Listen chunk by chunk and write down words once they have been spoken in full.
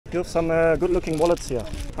You have some good-looking wallets here.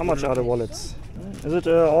 How much are the wallets? Is it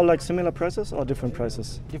all like similar prices or different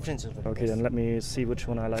prices? Different. Okay, then let me see which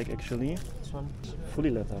one I like actually. This one. Fully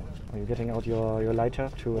leather. Are you getting out your lighter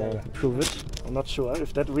to prove it? I'm not sure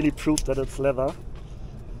if that really proves that it's leather.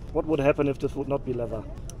 What would happen if this would not be leather?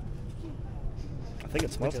 I think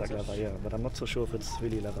it smells like leather, yeah, but I'm not so sure if it's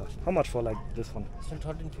really leather. How much for like this one? This one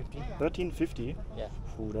 1350. 1350? Yeah.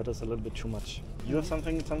 Ooh, that is a little bit too much. You have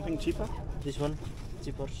something cheaper? This one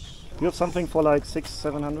cheaper. You have something for like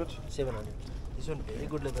 600-700? 700. This one very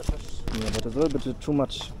good leather, sir. Yeah, but it's a little bit too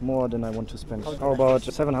much more than I want to spend. How about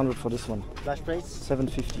 700 for this one? Last price?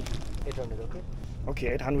 750. 800, okay? Okay,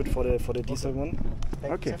 800 for the diesel one. Thank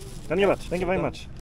you, Okay, sir. Daniel, thank you very much.